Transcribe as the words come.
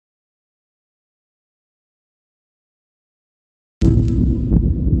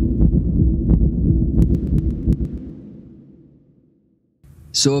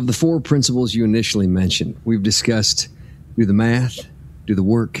So of the four principles you initially mentioned, we've discussed do the math, do the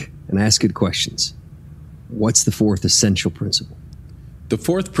work, and ask good questions. What's the fourth essential principle? The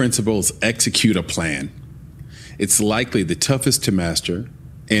fourth principle is execute a plan. It's likely the toughest to master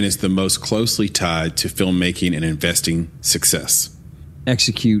and is the most closely tied to filmmaking and investing success.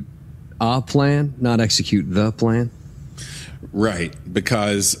 Execute a plan, not execute the plan? Right,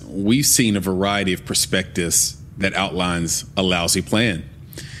 because we've seen a variety of perspectives that outlines a lousy plan.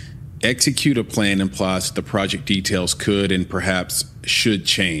 Execute a plan implies that the project details could and perhaps should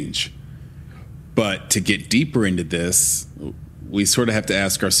change. But to get deeper into this, we sort of have to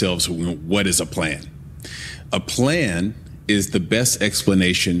ask ourselves, what is a plan? A plan is the best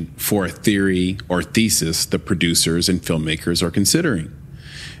explanation for a theory or thesis the producers and filmmakers are considering.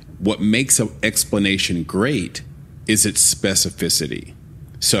 What makes an explanation great is its specificity.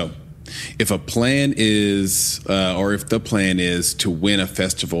 So, if a plan is, or if the plan is to win a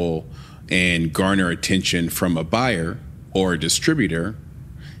festival and garner attention from a buyer or a distributor,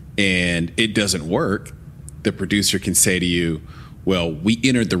 and it doesn't work, the producer can say to you, well, we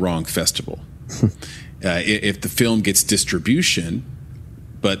entered the wrong festival. If the film gets distribution,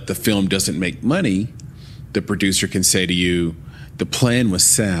 but the film doesn't make money, the producer can say to you, the plan was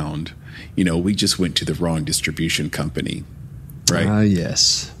sound. We just went to the wrong distribution company, right?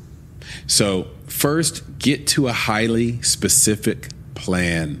 Yes. So first, get to a highly specific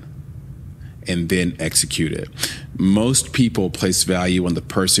plan and then execute it. Most people place value on the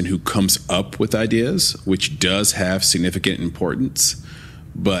person who comes up with ideas, which does have significant importance,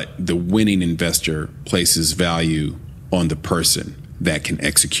 but the winning investor places value on the person that can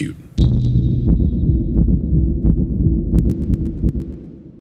execute.